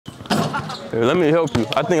Here, let me help you.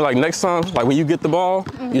 I think like next time, like when you get the ball,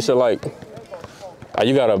 you should like,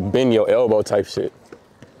 you gotta bend your elbow type shit.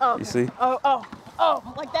 Oh. You see? Oh,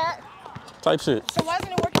 like that? Type shit. So why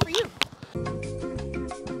isn't it working for you?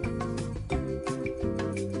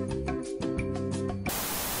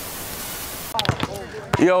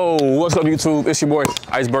 Yo, what's up YouTube? It's your boy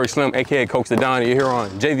Iceberg Slim, aka Coach the Don. You're here on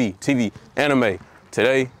JV TV Anime.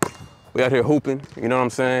 Today, we out here hooping, you know what I'm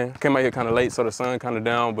saying? Came out here kind of late, so the sun kind of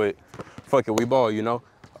down, but fuck it, we ball, you know?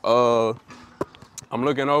 I'm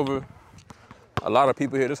looking over, a lot of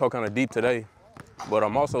people here, this hole kind of deep today, but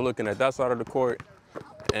I'm also looking at that side of the court,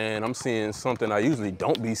 and I'm seeing something I usually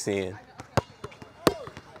don't be seeing.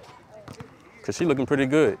 Cause she looking pretty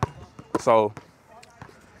good. So,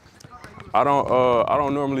 I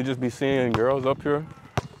don't normally just be seeing girls up here,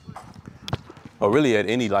 or really at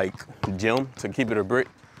any like gym, to keep it a brick.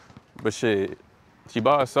 But shit, she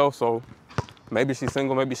by herself, so maybe she's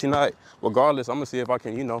single, maybe she not. Regardless, I'm gonna see if I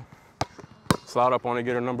can, you know, slide up on her,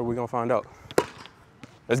 get her number. We gonna find out.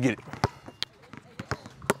 Let's get it.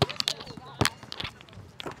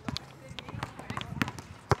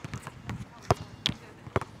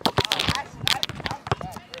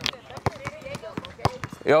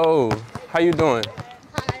 Yo, how you doing?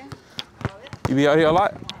 Hi. You be out here a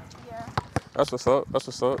lot? Yeah. That's what's up, that's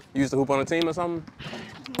what's up. You used to hoop on a team or something?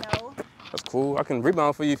 No. That's cool. I can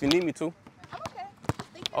rebound for you if you need me to. I'm okay.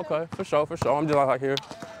 Thank you. Okay, for sure, for sure. I'm just out here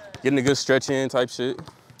getting a good stretch in type shit.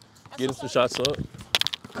 Getting some shots up.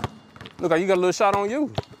 Look, you got a little shot on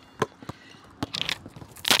you.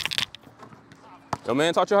 Your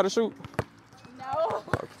man taught you how to shoot? No. Oh,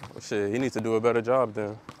 shit, he needs to do a better job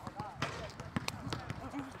then.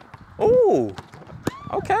 Ooh,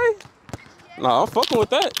 okay. Nah, I'm fucking with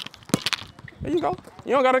that. There you go.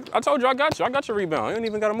 You don't gotta, I told you I got you. I got your rebound. You don't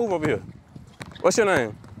even gotta move over here. What's your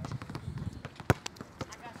name?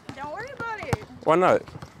 Don't worry about it. Why not?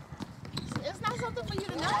 It's not something for you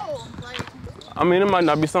to know. Like, I mean, it might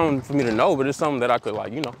not be something for me to know, but it's something that I could,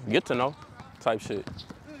 like, you know, get to know type shit.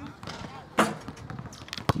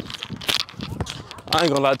 I ain't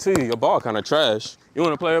gonna lie to you, your ball kind of trash. You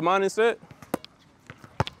wanna play with mine instead?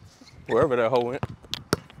 Wherever that hole went.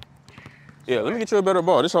 Yeah, let me get you a better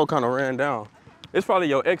ball. This hole kind of ran down. It's probably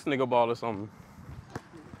your ex-nigga ball or something.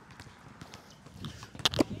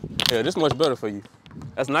 Yeah, this much better for you.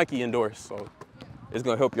 That's Nike endorsed, so it's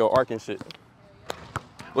gonna help your arc and shit.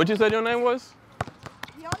 What you said your name was?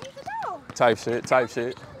 you don't need to know. Type shit, type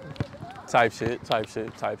shit. Type shit, type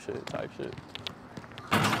shit, type shit, type shit.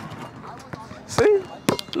 See?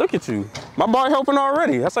 Look at you. My ball helping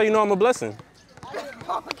already. That's how you know I'm a blessing.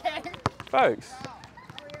 Okay. Thanks.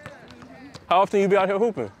 How often you be out here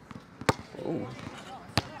hooping? Ooh.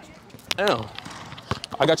 Damn.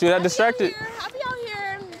 I got you that distracted. I'll be out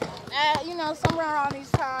here at, you know, somewhere around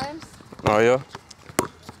these times. Oh yeah?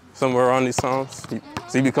 Somewhere around these times?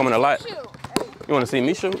 So you be coming a lot? Shoot. You wanna see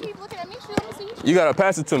me shoot? Keep looking at me. Shoot. Let me see you shoot. You gotta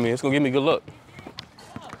pass it to me. It's gonna give me good luck.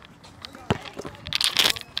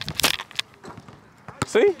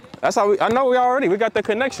 See? That's how I know we got the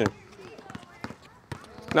connection.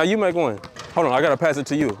 Now you make one. Hold on, I gotta pass it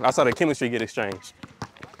to you. That's how the chemistry get exchanged.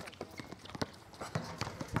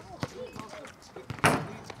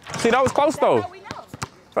 See, that was close though. That's how we know.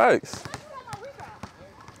 Thanks.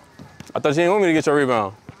 I thought you didn't want me to get your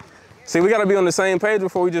rebound. See, we gotta be on the same page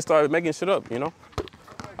before we just start making shit up, you know?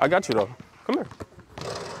 I got you though. Come here.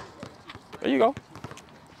 There you go.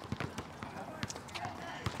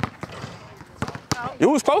 Oh. It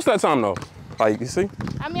was close that time though. Like, you see?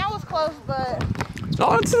 I mean, I was close, but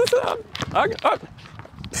No,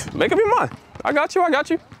 make up your mind. I got you, I got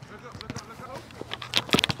you.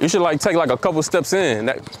 You should like take like a couple steps in.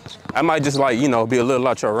 That might just like, you know, be a little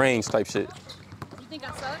out your range type shit. you think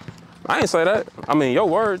I suck? I ain't say that. I mean, your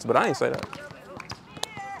words, but I ain't say that.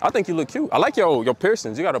 I think you look cute. I like your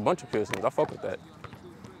piercings. You got a bunch of piercings. I fuck with that.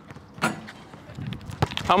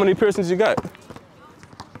 How many piercings you got?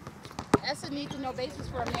 That's a need to know basis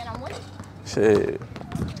for a man I'm with. Shit.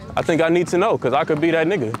 I think I need to know, because I could be that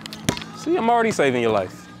nigga. See, I'm already saving your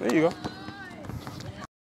life. There you go.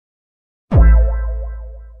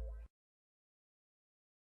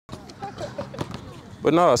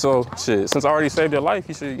 But no, so shit, since I already saved your life,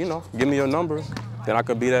 you should, you know, give me your number. Then I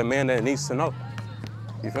could be that man that needs to know.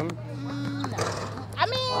 You feel me? No. I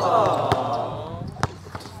mean,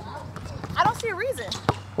 I don't see a reason.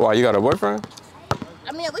 Why, you got a boyfriend?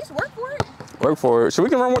 I mean, at least work for it. Work for it. So we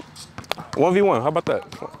can run 1v1. How about that?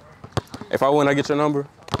 If I win, I get your number.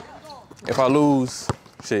 If I lose,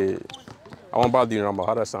 shit, I won't bother you no more.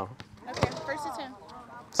 How that sound? Okay, first to 10.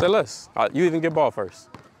 Say less. You even get ball first.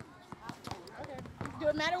 Okay. Do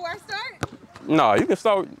it matter where I start? No, you can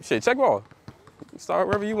start, shit, check ball. You start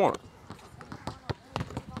wherever you want.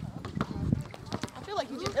 I feel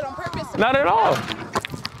like you did it on purpose. Not at all.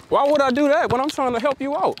 Why would I do that when I'm trying to help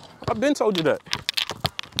you out? I've been told you that.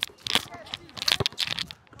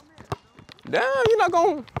 Damn, you're not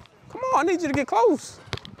gonna. Come on, I need you to get close.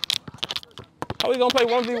 How we gonna play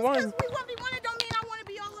 1v1? Just because we 1v1, it don't mean I want to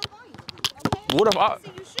be all up on you. Okay?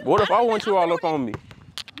 What if I want you all up on me? No,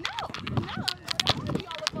 I don't want to be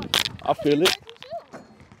all up on you. I feel it.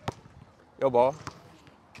 Yo, ball. You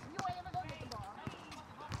ain't ever gonna get the ball.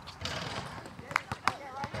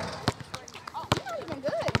 Oh, you're not even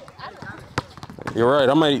good. I don't. You're right. You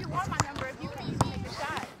want my number if you can't make a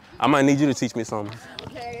shot. I might need you to teach me something.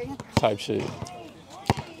 Okay. Type shit.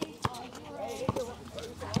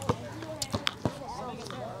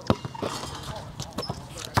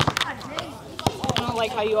 I don't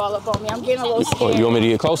like how you all up on me. I'm getting a little Oh, scared. you want me to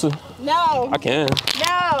get closer? No. I can.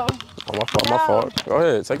 No. Oh, my fault. My No. fault. Go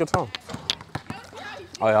ahead. Take your time.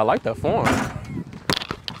 Oh yeah, I like that form.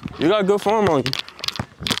 You got good form on you.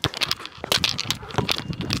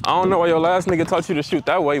 I don't know why your last nigga taught you to shoot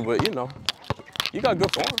that way, but you know, you got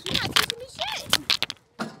good form. You're not teaching me shit.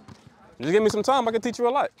 Just give me some time. I can teach you a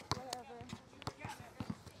lot.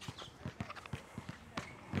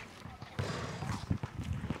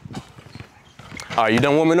 All right, you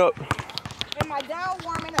done warming up? Am I down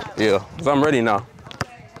warming up? Yeah, cause I'm ready now.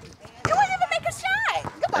 You wouldn't even make a shot.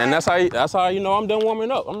 Goodbye. And that's how you know I'm done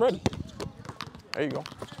warming up. I'm ready. There you go.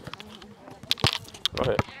 Go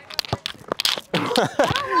ahead.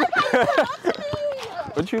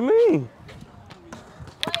 What you mean?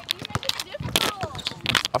 Like, you make it difficult.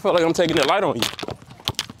 I feel like I'm taking it light on you.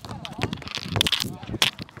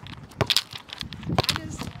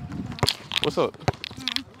 What's up?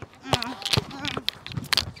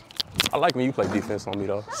 I like when you play defense on me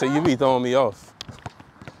though. See, you be throwing me off.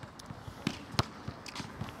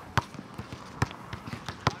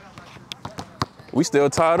 We still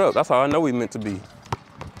tied up. That's how I know we meant to be.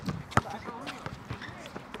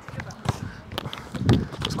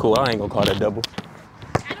 It's cool. I ain't gonna call that double.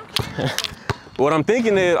 I don't care. But what I'm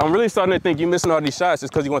thinking is, I'm really starting to think you're missing all these shots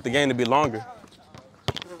just because you want the game to be longer.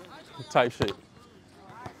 Type shit.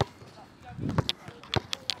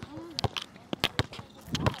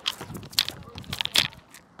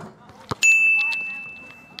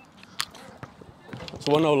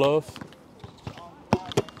 So what no love?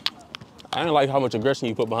 I didn't like how much aggression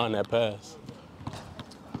you put behind that pass.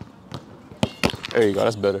 There you go,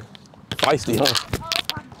 that's better. Feisty, huh?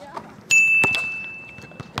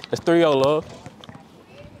 It's 3-0, love.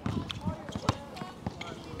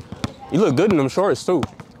 You look good in them shorts, too.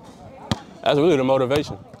 That's really the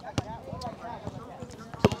motivation.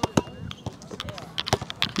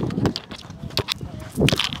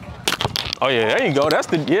 Oh, yeah, there you go. That's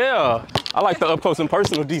the, yeah. I like the up close and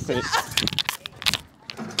personal defense.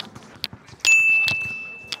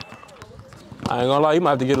 I ain't gonna lie, you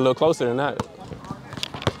might have to get a little closer than that.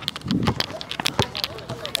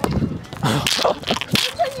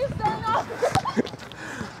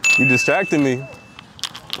 You distracted me.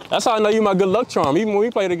 That's how I know you my good luck charm. Even when we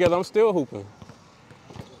play together, I'm still hooping.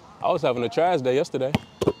 I was having a trash day yesterday.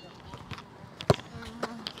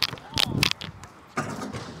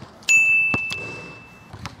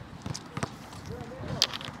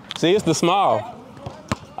 See, it's the smile.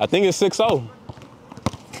 I think it's 6-0.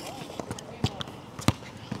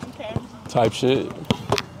 Okay. Type shit.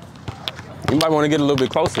 You might want to get a little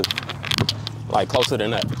bit closer. Like closer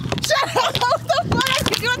than that. Shut up! What the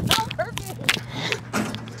fuck? You're doing it on purpose.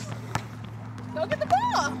 Go get the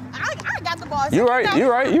ball. I got the ball. You right. I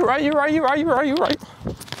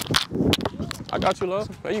got you,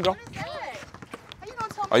 love. There you go. What is that? How you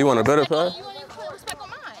gonna tell me? Oh, you want a better pass? You want to put respect on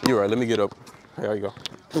mine. You right. Let me get up. There you go.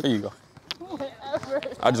 There you go. Whatever.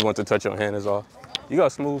 I just want to touch your hand is all. You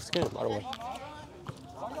got smooth skin, by the way.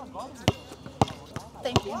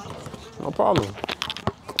 Thank you. No problem.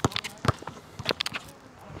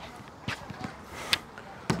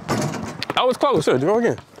 I was close. Sure, go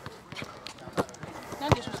again. No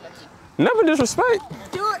disrespect. Never disrespect.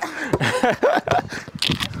 Do it.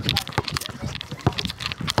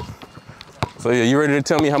 So yeah, you ready to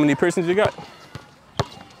tell me how many piercings you got?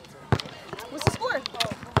 What's the score?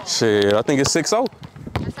 Shit, I think it's 6-0.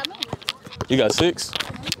 That's how many. You got 6?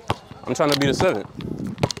 I'm trying to be the 7th.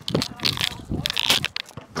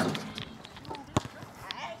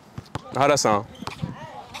 How'd that sound?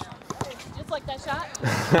 Just like that shot.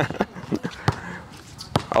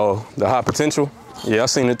 Oh, the high potential? Yeah, I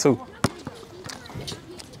seen it too.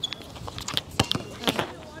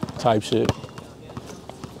 Type shit.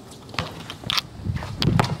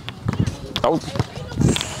 That was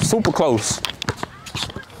super close.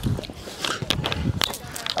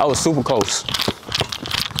 I was super close.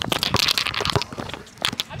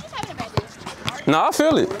 I'm just having a bad day. Nah, I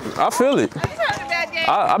feel it. I feel it. I'm just having a bad day.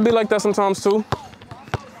 I be like that sometimes too.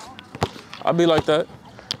 I be like that.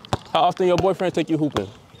 How often your boyfriend take you hooping?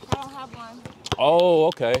 I don't have one. Oh,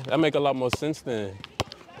 okay. That make a lot more sense then.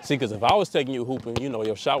 See, because if I was taking you hooping, you know,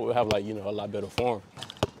 your shot would have like, you know, a lot better form.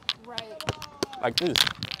 Right. Like this.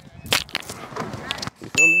 You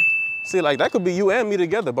feel me? See, like that could be you and me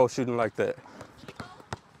together both shooting like that.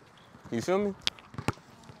 You feel me?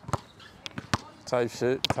 Type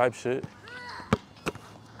shit, type shit.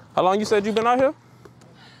 How long you said you been out here?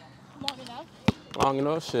 Long enough. Long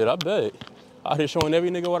enough? Shit, I bet. Out here showing every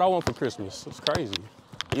nigga what I want for Christmas. It's crazy.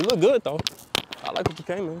 You look good though. I like what you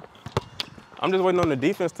came in. I'm just waiting on the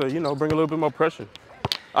defense to, you know, bring a little bit more pressure.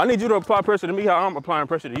 I need you to apply pressure to me how I'm applying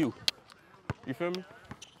pressure to you. You feel me?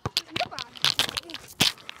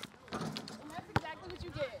 And that's exactly what you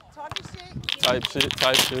get. Talk your shit. Type shit,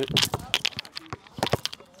 type shit.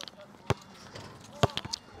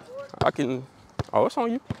 I can, oh, it's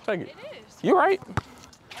on you. Take it. It is. You right.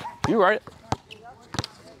 You right.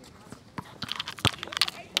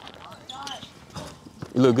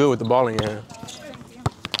 You look good with the ball in your hand.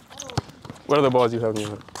 What other balls you have in your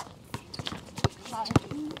hand?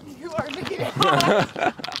 You are making it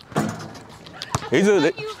hard. He's a,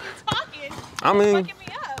 You be talking. I mean, Fucking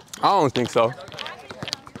me up. I don't think so.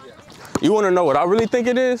 You want to know what I really think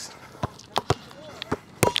it is?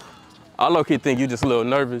 I low-key think you just a little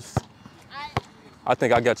nervous. I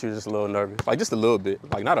think I got you just a little nervous. Like just a little bit.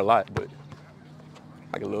 Like not a lot, but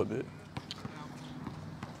like a little bit.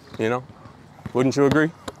 You know? Wouldn't you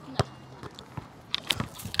agree?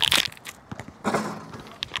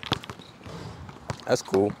 That's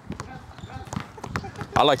cool.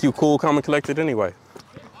 I like you cool, calm, and collected anyway.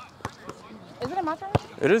 Isn't it my turn?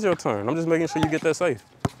 It is your turn. I'm just making sure you get that safe.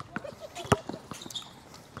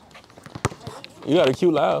 You got a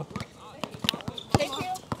cute laugh. Thank you.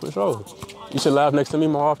 For sure. You should laugh next to me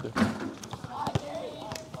more often.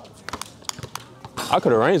 I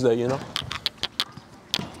could arrange that, you know.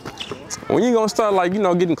 When you gonna start like, you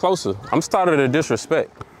know, getting closer? I'm starting to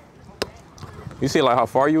disrespect. You see like how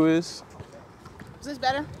far you is? Is this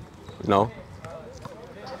better? No.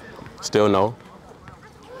 Still no.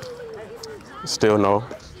 Still no.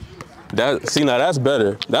 See, now that's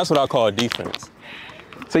better. That's what I call defense.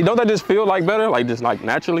 See, don't that just feel like better? Like just like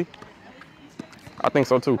naturally? I think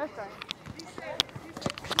so too.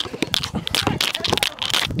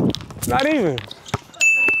 Not even.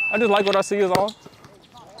 I just like what I see is all.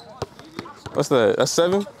 What's that? That's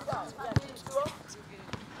 7?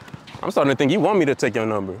 I'm starting to think you want me to take your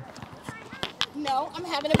number. No, I'm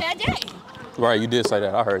having a bad day. Right, you did say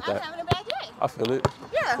that. I heard I'm that. having a bad day. I feel it.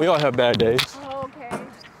 Yeah. We all have bad days. Oh, okay.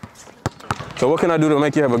 So what can I do to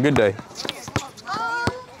make you have a good day? Stop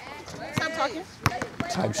talking.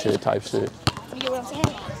 Type shit, type shit. You get what I'm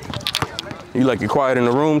saying? You like it quiet in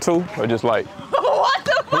the room too? Or just like, What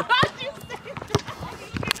the fuck you say?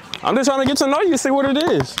 I'm just trying to get to know you, see what it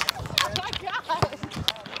is. Oh my god.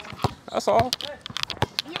 That's all.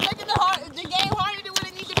 You're making the game harder than what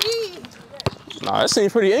it needs to be. Nah, it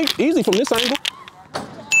seems pretty easy from this angle.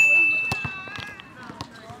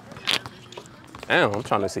 Damn, I'm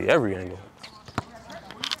trying to see every angle.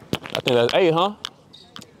 I think that's 8, huh?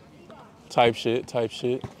 Type shit, type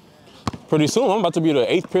shit. Pretty soon, I'm about to be the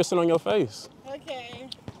 8th piercing on your face. Okay.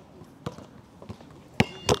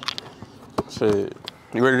 Shit.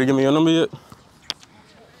 You ready to give me your number yet?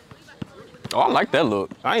 Oh, I like that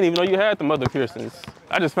look. I didn't even know you had the mother piercings.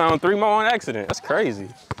 I just found 3 more on accident. That's crazy.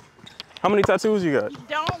 How many tattoos you got?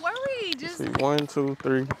 Don't worry. Just See, 1, 2,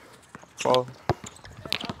 3, 4.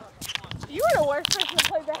 you are the worst person to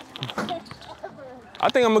play basketball ever. I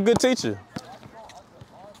think I'm a good teacher.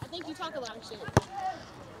 I think you talk a lot of shit.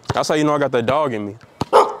 That's how you know I got that dog in me.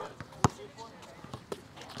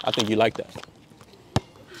 I think you like that.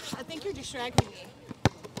 I think you're distracting me.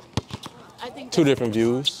 I think 2 different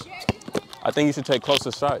views. I think you should take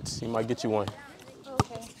closer shots. You might get you one.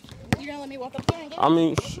 Okay. You're gonna let me walk up there and get I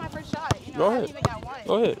mean, This is my first shot. You know, go I ahead. haven't even got one.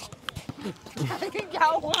 Go ahead. I haven't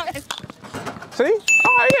got one. See?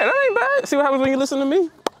 All right, yeah, that ain't bad. See what happens when you listen to me?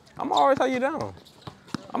 I'm always how you down.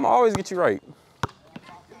 I'm always get you right.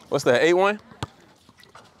 What's that, 8-1?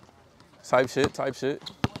 Type shit, type shit.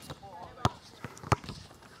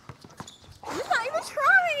 You're not even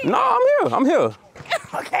trying. No, I'm here, I'm here.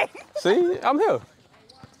 Okay. See, I'm here.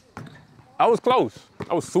 I was close.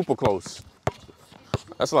 I was super close.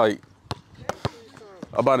 That's like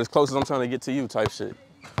about as close as I'm trying to get to you type shit,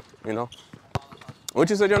 you know? What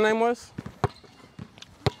you said your name was?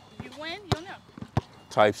 You win, you'll know.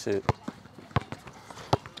 Type shit.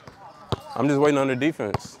 I'm just waiting on the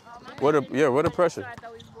defense. What the pressure?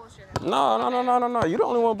 No. You the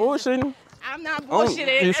only one bullshitting. I'm not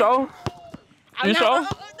bullshitting. You sure? You sure?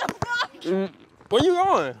 What the fuck? Where you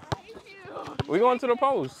going? We going to the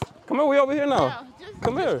post. Come here, we over here now. No,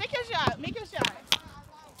 Come here. Make your shot. Make your shot.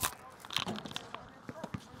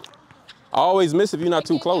 I always miss if you're not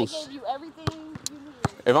too close. I gave you everything you needed.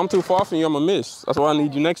 If I'm too far from you, I'm gonna miss. That's why I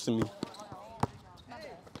need you next to me.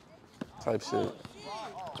 Type shit.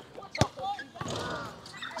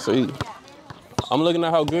 See, I'm looking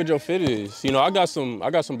at how good your fit is. You know, I got some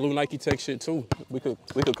blue Nike Tech shit too. We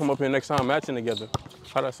could come up here next time matching together.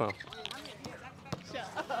 How that sound?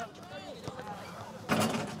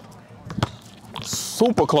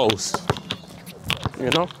 Super close. You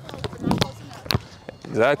know?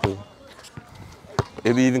 Exactly.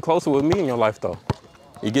 It'd be even closer with me in your life though.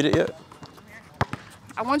 You get it yet?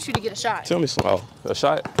 I want you to get a shot. Tell me some. Oh, a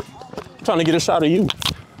shot? I'm trying to get a shot of you.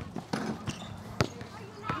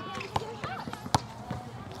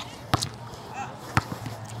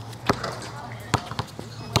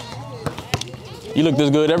 You look this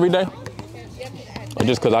good every day? Or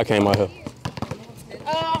just because I came out here?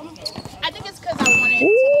 I think it's because I wanted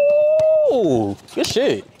Ooh, good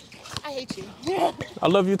shit. I hate you. I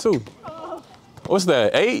love you too. What's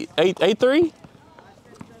that, 8'3"?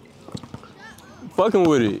 Fucking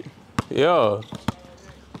with it, yeah.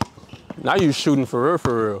 Now you shooting for real,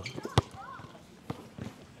 for real.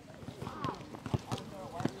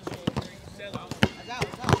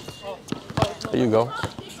 There you go.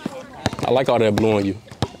 I like all that blue on you.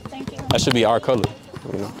 Thank you. That should be our color,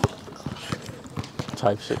 you know.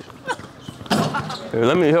 Type shit. Here,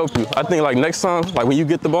 let me help you. I think like next time, like when you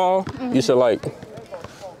get the ball, you should like,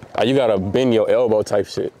 you gotta bend your elbow type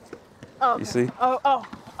shit. Oh. You see? Oh,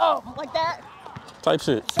 like that? Type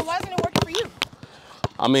shit. So why isn't it working for you?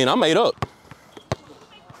 I mean, I'm made up.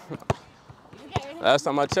 Okay. Last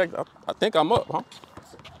time I checked, I think I'm up, huh?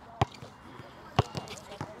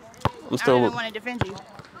 I'm I still. don't even want to defend you.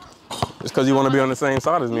 It's because you want to be on the same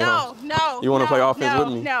side as me, huh? No. You want to play offense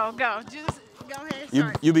with me? No, go. Just go ahead and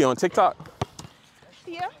start. You be on TikTok?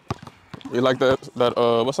 Yeah. You like that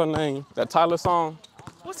what's her name? That Tyler song?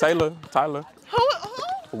 What's Tyler. Who?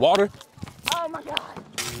 Water? Oh my God.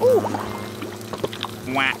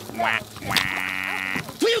 Wah, wah, wah.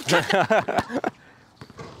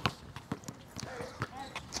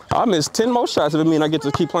 I missed 10 more shots if it mean I get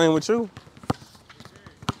to keep playing with you.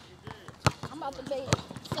 I'm about to bait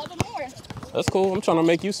 7 more. That's cool. I'm trying to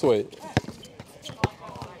make you sweat.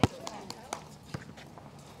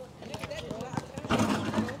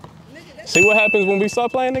 See what happens when we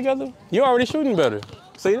start playing together? You're already shooting better.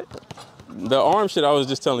 See it? The arm shit I was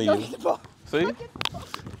just telling you. See?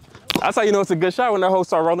 That's how you know it's a good shot when that hoe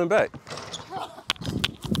start rolling back.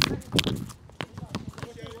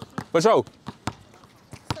 For sure.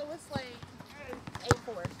 So it's like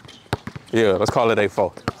 8-4. Yeah, let's call it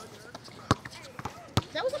 8-4.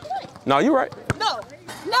 That was a point. No, you right. No.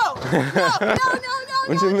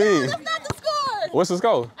 What you mean? That's not the score. What's the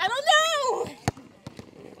score? I don't know.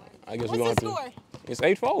 I guess What's we're going the to. score? It's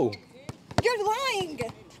 8-4. You're lying.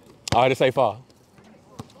 All right, it's 8-5.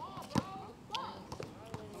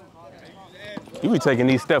 You be taking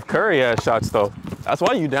these Steph Curry ass shots though. That's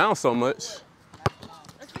why you down so much.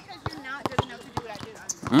 That's because you're not good enough to do what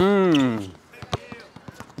I do.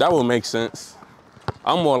 That would make sense.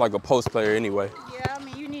 I'm more like a post player anyway. Yeah, I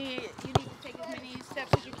mean you need to take as many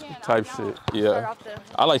steps as you can. Type shit. Yeah.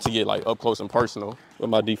 I like to get like up close and personal with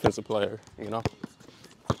my defensive player, you know?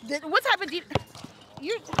 What type of you're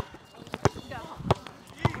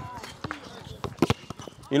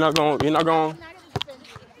You're not going.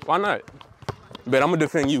 Why not? Bet I'm gonna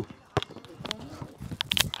defend you.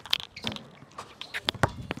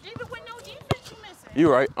 Even with no defense, you missing.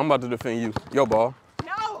 You right. I'm about to defend you. Your ball.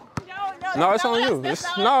 No, It's on you. It's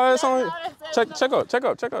on you. Check up. No,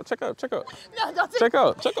 don't Check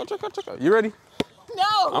out. You ready?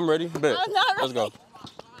 No. I'm ready. Bet. I'm not ready. Let's go.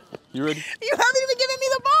 You ready? You haven't even given me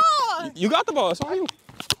the ball. You got the ball. It's on you.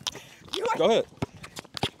 Go ahead.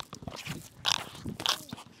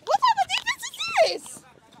 What type of defense is this?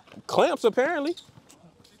 Clamps, apparently.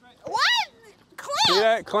 What? Clamp? See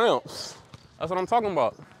that? Clamps. That's what I'm talking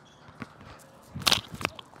about.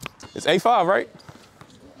 It's 8-5, right?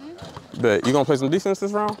 Bet. You gonna play some defense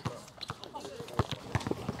this round?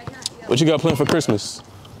 What you got planned for Christmas?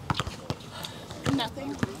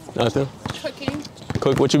 Nothing. Nothing? Cooking.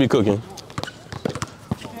 What you be cooking?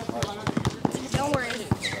 Don't worry.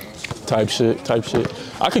 Type shit.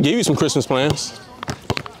 I could give you some Christmas plans.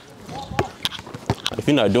 If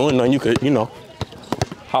you're not doing nothing, you could,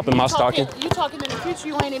 hop in my stocking. You talking in the future,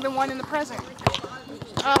 you ain't even one in the present.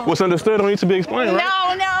 Oh. What's understood don't need to be explained,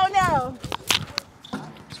 right? No.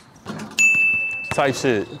 Type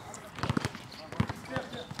shit.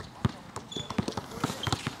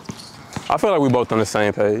 I feel like we both on the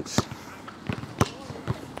same page.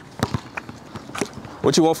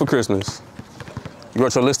 What you want for Christmas? You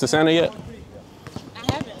wrote your list to Santa yet?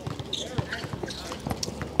 I haven't.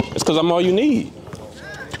 It's because I'm all you need.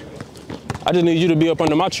 I just need you to be up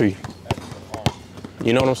under my tree.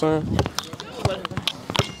 You know what I'm saying? Whatever.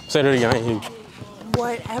 Say that again, I ain't hear you.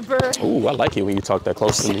 Whatever. Ooh, I like it when you talk that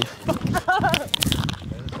close to me.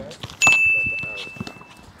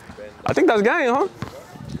 I think that's game, huh?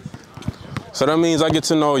 So that means I get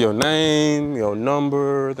to know your name, your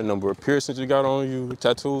number, the number of piercings you got on you,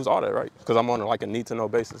 tattoos, all that, right? Because I'm on like a need-to-know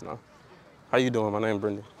basis now. How you doing? My name is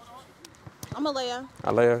Brendan. I'm Alea.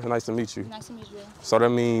 Alea, nice to meet you. Nice to meet you. So that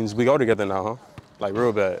means we go together now, huh? Like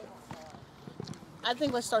real bad. I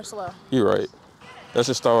think let's start slow. You're right. Let's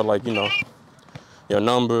just start with like, you know, your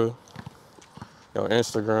number, your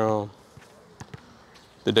Instagram,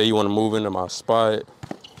 the day you want to move into my spot,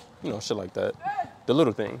 you know, shit like that. The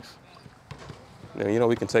little things. And, you know,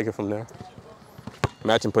 we can take it from there.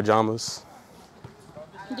 Matching pajamas.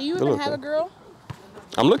 Do you even have a girl?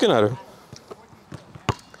 I'm looking at her.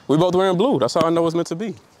 We both wearing blue. That's how I know it's meant to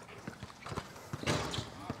be.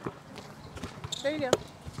 There you go.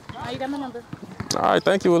 Now you got my number. All right,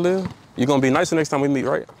 thank you, Alea. You gonna be nicer next time we meet,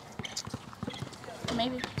 right?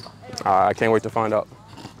 Maybe. All right, I can't wait to find out.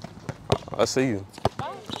 I'll see you.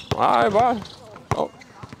 Bye. All right, bye. Oh.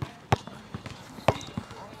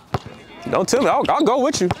 Don't tell me, I'll go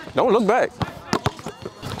with you. Don't look back.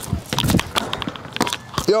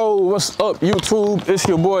 Yo, what's up, YouTube? It's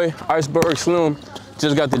your boy, Iceberg Slim.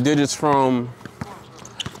 Just got the digits from,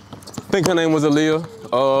 I think her name was Alea.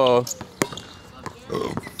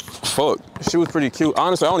 Fuck, she was pretty cute.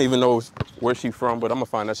 Honestly, I don't even know where she's from, but I'm gonna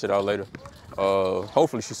find that shit out later.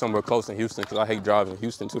 Hopefully she's somewhere close in Houston, because I hate driving.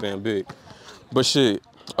 Houston too damn big. But shit,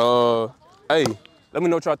 hey, let me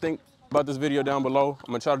know what y'all think about this video down below. I'm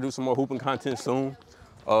gonna try to do some more hooping content soon.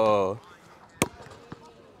 Try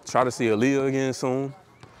to see Alea again soon.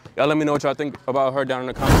 Y'all let me know what y'all think about her down in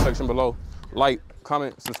the comment section below. Like,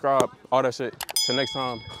 comment, subscribe, all that shit. Till next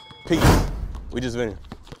time, peace. We just been.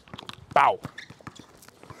 Bow.